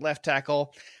Yosh at left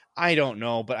tackle? I don't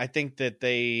know, but I think that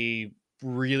they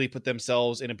really put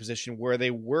themselves in a position where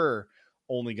they were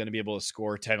only going to be able to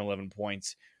score 10, 11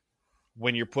 points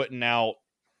when you're putting out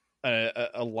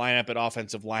a lineup at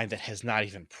offensive line that has not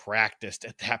even practiced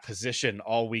at that position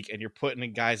all week, and you're putting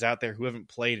in guys out there who haven't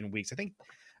played in weeks. I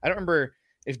don't remember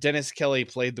if Dennis Kelly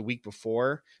played the week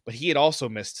before, but he had also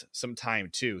missed some time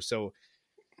too. So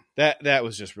that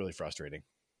was just really frustrating.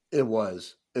 It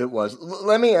was.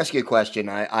 Let me ask you a question.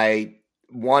 I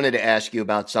wanted to ask you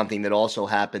about something that also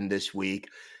happened this week.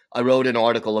 I wrote an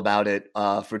article about it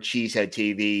for Cheesehead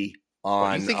TV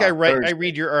on. You think I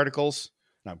read your articles?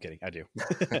 No, I'm kidding. I do.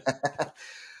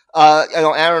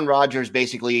 Aaron Rodgers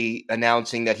basically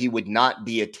announcing that he would not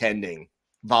be attending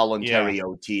voluntary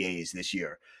OTAs this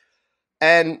year.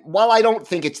 And while I don't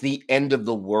think it's the end of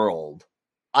the world,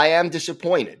 I am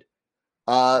disappointed.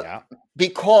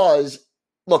 Because,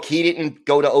 look, he didn't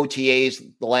go to OTAs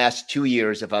the last 2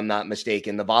 years, if I'm not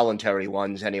mistaken, the voluntary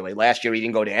ones anyway. Last year, he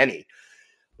didn't go to any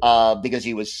because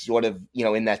he was sort of,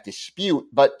 in that dispute.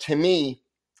 But to me,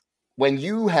 when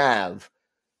you have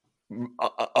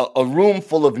a room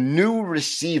full of new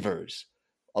receivers,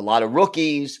 a lot of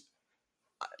rookies,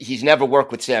 he's never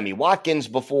worked with Sammy Watkins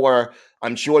before.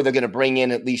 I'm sure they're going to bring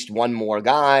in at least one more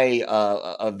guy,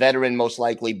 a veteran most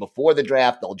likely before the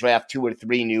draft. They'll draft 2 or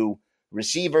 3 new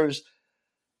receivers.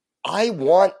 I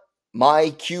want my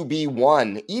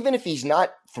QB1, even if he's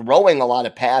not throwing a lot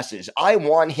of passes, I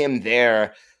want him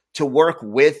there to work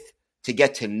with, to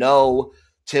get to know,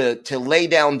 to lay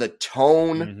down the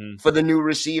tone for the new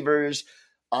receivers.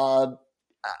 I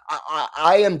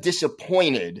am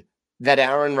disappointed that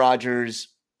Aaron Rodgers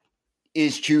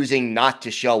is choosing not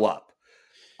to show up.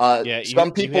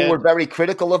 Some people were very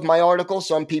critical of my article.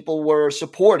 Some people were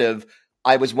supportive.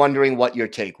 I was wondering what your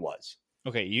take was.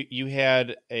 Okay, you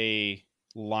had a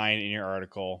line in your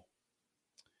article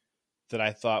that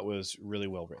I thought was really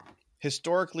well written.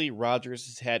 Historically, Rodgers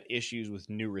has had issues with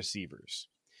new receivers.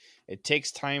 It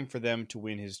takes time for them to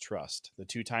win his trust. The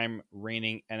 2-time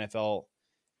reigning NFL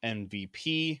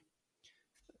MVP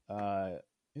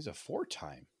is a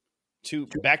 4-time.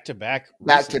 Back-to-back.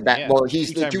 Back-to-back. Yeah. Well,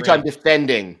 he's the 2-time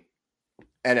defending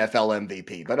NFL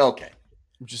MVP, but okay.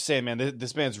 I'm just saying, man,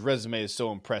 this man's resume is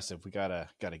so impressive. We gotta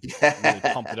really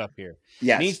pump it up here.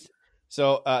 Yes.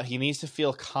 He needs to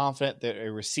feel confident that a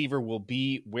receiver will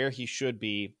be where he should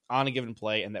be on a given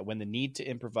play, and that when the need to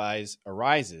improvise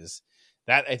arises,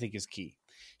 that I think is key.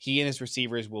 He and his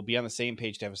receivers will be on the same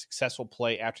page to have a successful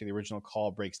play after the original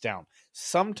call breaks down.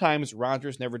 Sometimes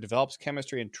Rodgers never develops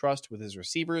chemistry and trust with his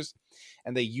receivers,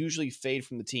 and they usually fade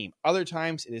from the team. Other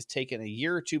times, it has taken a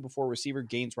year or two before a receiver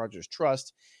gains Rodgers'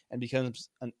 trust and becomes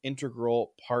an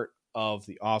integral part of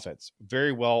the offense.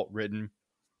 Very well written.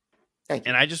 Thank you.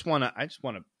 And I just want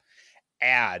to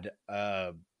add.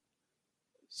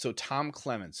 So Tom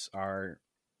Clements, our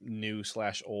new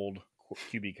 / old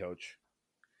QB coach.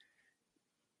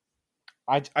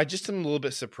 I just am a little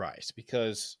bit surprised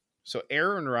because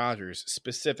Aaron Rodgers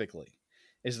specifically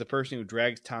is the person who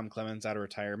drags Tom Clements out of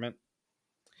retirement.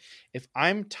 If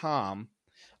I'm Tom,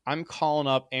 I'm calling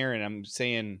up Aaron. I'm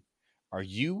saying, are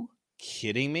you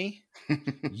kidding me?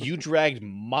 You dragged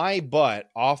my butt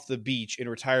off the beach in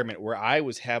retirement where I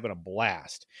was having a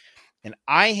blast. And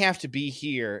I have to be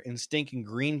here in stinking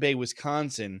Green Bay,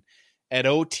 Wisconsin at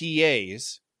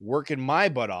OTAs working my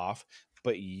butt off.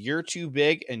 But you're too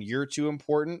big and you're too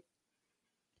important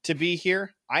to be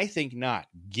here? I think not.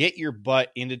 Get your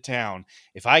butt into town.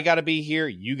 If I got to be here,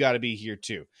 you got to be here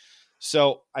too.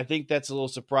 So I think that's a little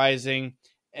surprising.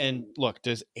 And look,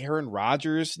 does Aaron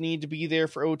Rodgers need to be there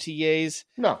for OTAs?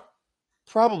 No.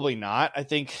 Probably not. I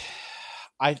think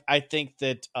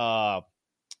that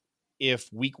if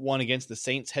week 1 against the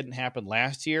Saints hadn't happened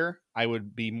last year, I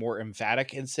would be more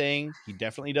emphatic in saying he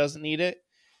definitely doesn't need it.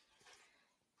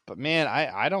 But man,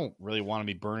 I don't really want to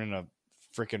be burning a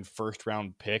freaking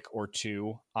first-round pick or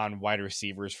 2 on wide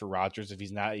receivers for Rodgers if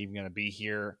he's not even going to be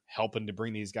here helping to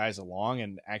bring these guys along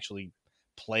and actually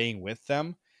playing with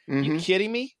them. Mm-hmm. You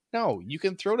kidding me? No, you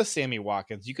can throw to Sammy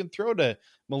Watkins. You can throw to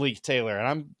Malik Taylor,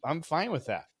 and I'm fine with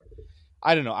that.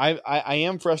 I don't know. I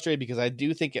am frustrated because I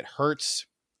do think it hurts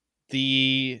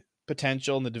the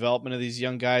potential and the development of these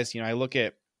young guys. You know, I look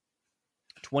at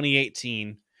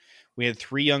 2018. We had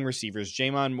 3 young receivers,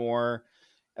 Jamon Moore,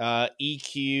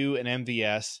 EQ, and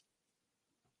MVS.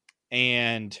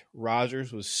 And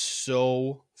Rodgers was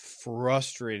so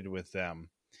frustrated with them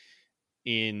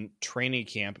in training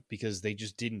camp because they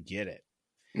just didn't get it.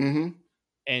 Mm-hmm.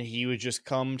 And he would just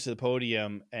come to the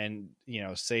podium and,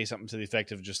 say something to the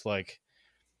effect of just like,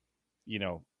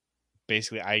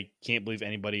 basically, I can't believe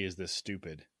anybody is this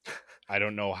stupid. I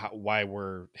don't know why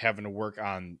we're having to work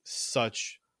on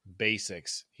such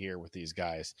basics here with these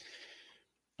guys.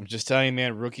 I'm just telling you,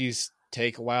 man, rookies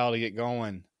take a while to get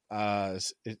going.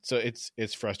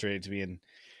 It's frustrating to me,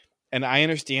 and I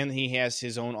understand that he has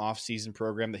his own off-season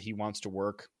program that he wants to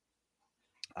work.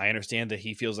 I understand that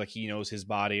he feels like he knows his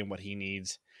body and what he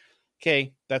needs.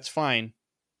 Okay, that's fine,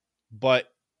 but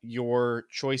your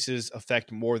choices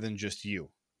affect more than just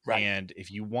you. Right. And if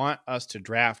you want us to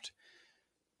draft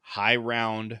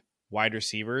high-round wide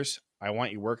receivers, I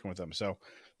want you working with them. So,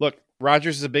 look,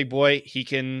 Rodgers is a big boy.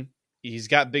 He's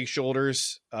got big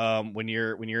shoulders. When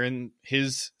you're in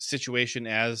his situation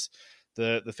as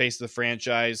the face of the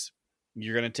franchise,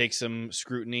 you're going to take some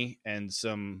scrutiny and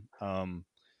some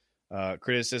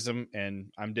criticism,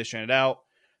 and I'm dishing it out.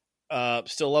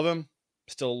 Still love him.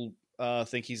 Still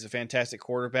think he's a fantastic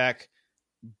quarterback.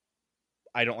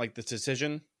 I don't like this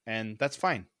decision, and that's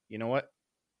fine. You know what?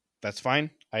 That's fine.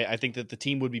 I think that the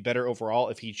team would be better overall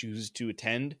if he chooses to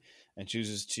attend and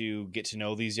chooses to get to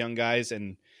know these young guys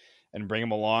and bring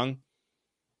them along.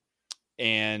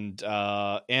 And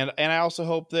I also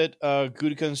hope that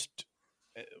Gutekunst.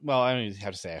 Well, I don't even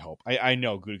have to say I hope. I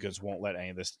know Gutekunst won't let any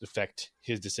of this affect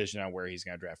his decision on where he's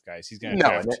going to draft guys. He's going to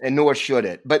draft. And nor should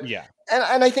it. But yeah,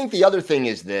 and I think the other thing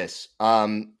is this: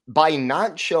 by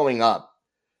not showing up.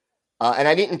 And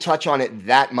I didn't touch on it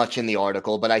that much in the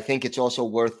article, but I think it's also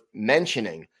worth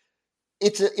mentioning.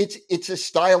 It's a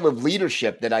style of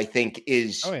leadership that I think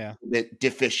is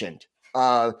deficient.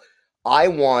 I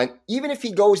want, even if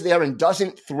he goes there and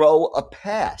doesn't throw a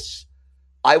pass,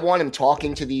 I want him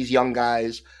talking to these young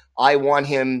guys. I want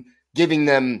him giving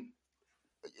them,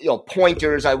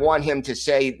 pointers. I want him to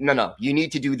say, no, you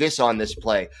need to do this on this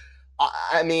play.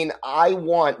 I mean, I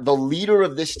want the leader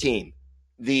of this team,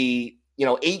 the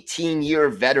 18-year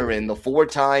veteran, the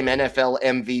 4-time NFL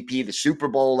MVP, the Super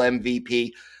Bowl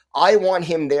MVP. I want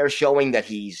him there showing that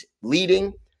he's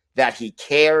leading, that he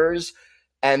cares,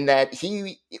 and that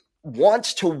he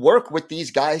wants to work with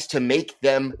these guys to make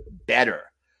them better.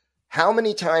 How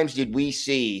many times did we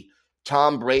see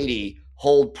Tom Brady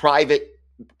hold private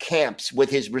camps with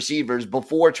his receivers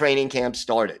before training camp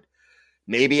started?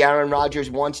 Maybe Aaron Rodgers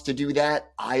wants to do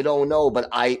that. I don't know, but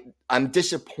I'm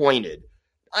disappointed.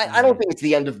 I don't think it's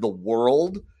the end of the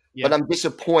world, but I'm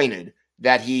disappointed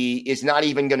that he is not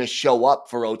even going to show up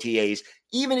for OTAs.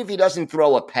 Even if he doesn't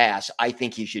throw a pass, I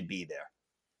think he should be there.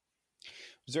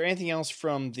 Was there anything else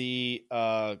from the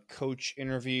coach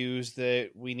interviews that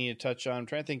we need to touch on? I'm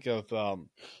trying to think of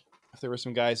if there were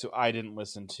some guys who I didn't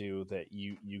listen to that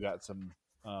you got some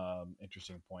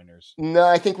interesting pointers. No,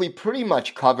 I think we pretty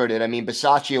much covered it. I mean,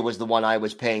 Bisaccia was the one I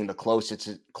was paying the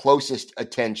closest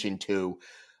attention to,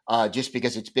 just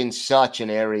because it's been such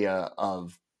an area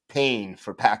of pain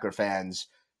for Packer fans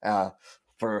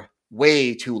for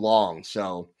way too long.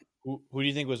 So, who do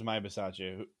you think was my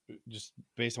Bisaccia? Just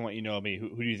based on what you know of me, who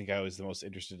do you think I was the most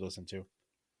interested to listen to?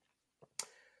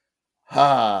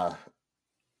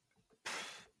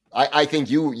 I think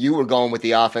you were going with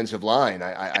the offensive line.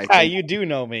 I think, you do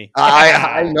know me.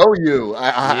 I know you.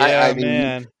 I mean,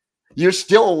 man. You're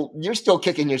still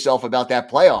kicking yourself about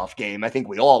that playoff game. I think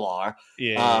we all are.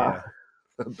 Yeah.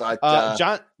 But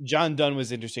John Dunn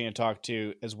was interesting to talk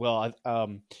to as well.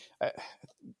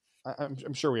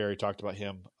 I'm sure we already talked about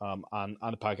him on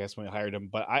the podcast when we hired him,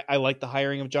 but I like the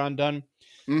hiring of John Dunn.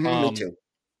 Me too.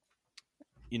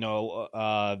 You know,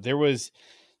 there was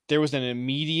an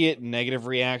immediate negative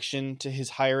reaction to his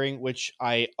hiring, which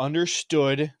I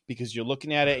understood because you're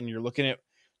looking at it and you're looking at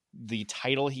the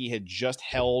title he had just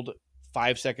held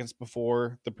 5 seconds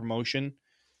before the promotion,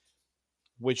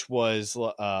 which was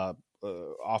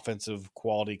offensive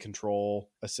quality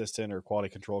control assistant or quality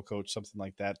control coach, something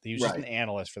like that. He was just an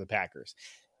analyst for the Packers.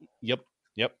 Yep.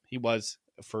 He was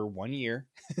for 1 year.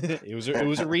 It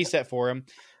was a reset for him.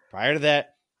 Prior to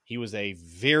that, he was a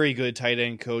very good tight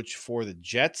end coach for the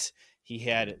Jets. He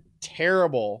had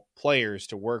terrible players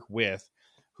to work with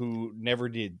who never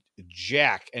did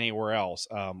jack anywhere else.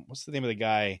 What's the name of the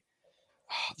guy?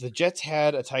 The Jets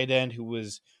had a tight end who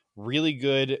was really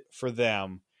good for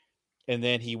them, and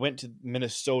then he went to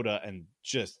Minnesota and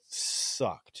just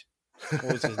sucked. What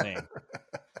was his name?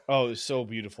 Oh, it was so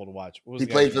beautiful to watch. He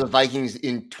played for the Vikings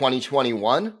in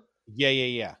 2021?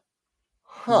 Yeah.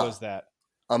 Huh. Who was that?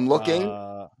 I'm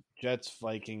looking. Jets,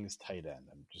 Vikings, tight end.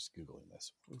 I'm just Googling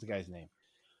this. What's the guy's name?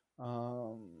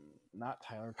 Not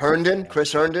Tyler Herndon?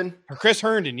 Chris Herndon? Chris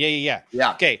Herndon. Yeah.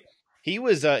 Yeah. Okay. He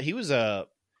was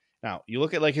now you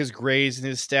look at like his grades and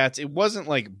his stats. It wasn't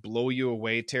like blow you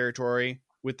away territory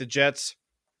with the Jets,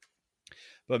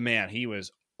 but man, he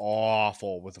was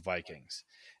awful with the Vikings.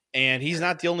 And he's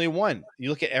not the only one. You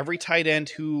look at every tight end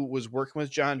who was working with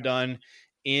John Dunn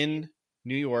in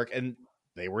New York, and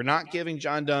they were not giving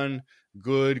John Dunn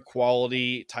good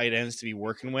quality tight ends to be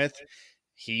working with.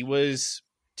 He was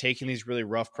taking these really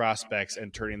rough prospects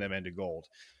and turning them into gold.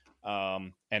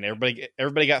 And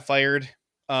everybody got fired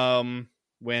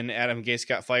when Adam Gase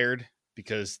got fired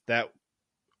because that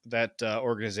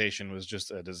organization was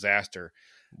just a disaster.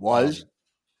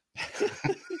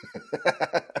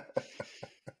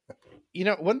 You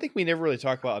know, one thing we never really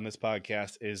talk about on this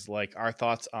podcast is like our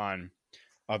thoughts on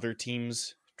other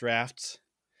teams' drafts.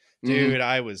 Dude,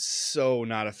 I was so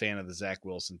not a fan of the Zach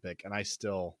Wilson pick, and I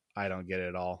don't get it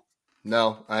at all.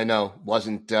 No, I know.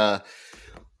 Wasn't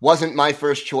my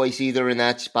first choice either in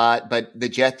that spot, but the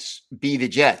Jets be the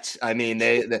Jets. I mean,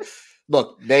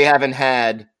 they haven't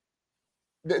had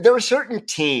 – there are certain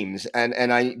teams,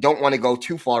 and I don't want to go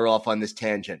too far off on this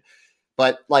tangent,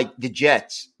 but like the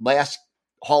Jets, last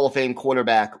Hall of Fame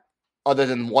quarterback other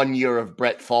than 1 year of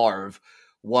Brett Favre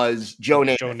was Joe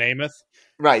Namath.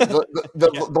 Right.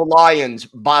 The Lions,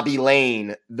 Bobby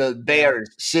Lane, the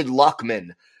Bears, Sid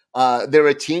Luckman. There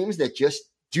are teams that just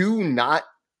do not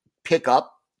pick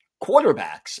up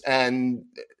quarterbacks. And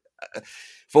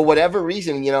for whatever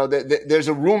reason, you know, there's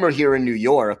a rumor here in New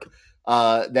York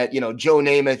that, you know, Joe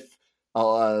Namath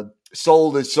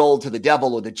sold his soul to the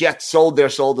devil, or the Jets sold their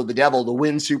soul to the devil to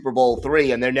win Super Bowl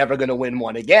III, and they're never going to win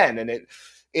one again. And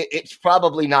it's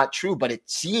probably not true, but it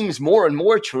seems more and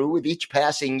more true with each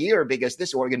passing year because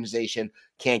this organization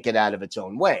can't get out of its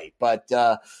own way. But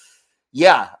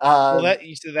yeah. Well,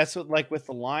 that's what, like with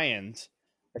the Lions,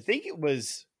 I think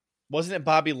wasn't it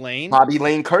Bobby Lane? Bobby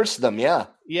Lane cursed them. Yeah.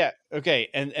 Yeah. Okay.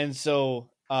 And so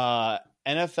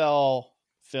NFL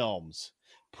Films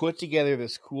put together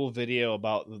this cool video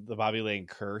about the Bobby Lane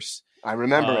curse. I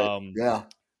remember it. Yeah.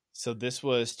 So this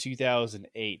was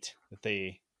 2008 that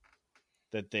they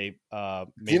didn't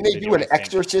they do an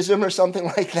exorcism or something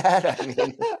like that? I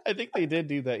mean, I think they did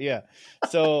do that. Yeah.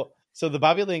 So So the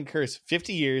Bobby Lane curse,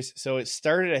 50 years. So it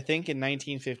started, I think, in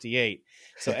 1958.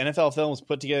 So NFL Films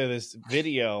put together this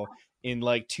video in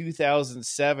like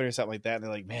 2007 or something like that. And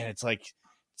they're like, man, it's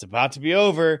about to be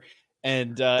over.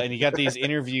 And you got these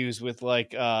interviews with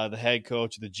like the head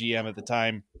coach, the GM at the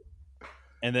time.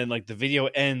 And then like the video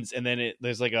ends, and then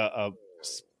there's like a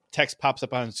text pops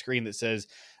up on the screen that says,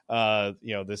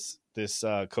 this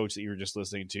coach that you were just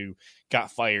listening to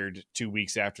got fired 2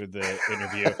 weeks after the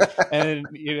interview. And then,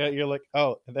 you're like,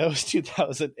 oh, that was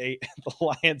 2008. The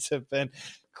Lions have been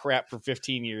crap for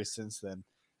 15 years since then.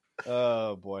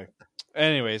 Oh boy.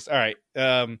 Anyways, all right.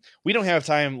 We don't have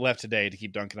time left today to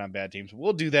keep dunking on bad teams.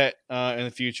 We'll do that in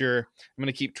the future. I'm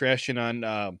going to keep trashing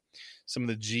on some of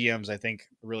the GMs I think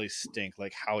really stink,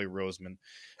 like Howie Roseman.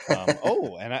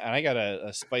 And I got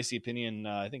a spicy opinion.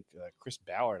 I think Chris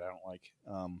Ballard I don't like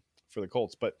for the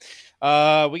Colts. But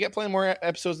we got plenty more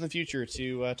episodes in the future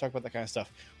to talk about that kind of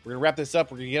stuff. We're going to wrap this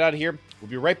up. We're going to get out of here.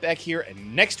 We'll be right back here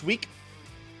and next week.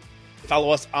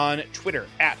 Follow us on Twitter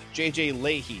at JJ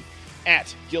Leahy,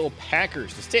 at Gil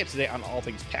Packers to stay up to date on all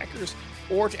things Packers,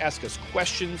 or to ask us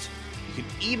questions. You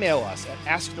can email us at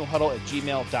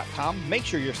asknohuddle@gmail.com. Make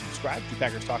sure you're subscribed to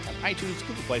Packers Talk on iTunes,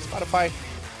 Google Play, Spotify,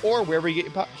 or wherever you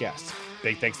get your podcasts.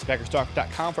 Big thanks to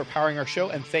PackersTalk.com for powering our show,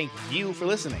 and thank you for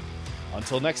listening.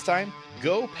 Until next time,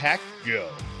 go Pack Go.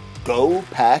 Go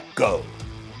Pack Go.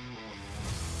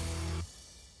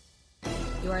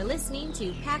 You are listening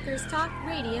to Packers Talk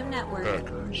Radio Network.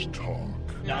 Packers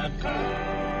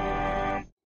Talk.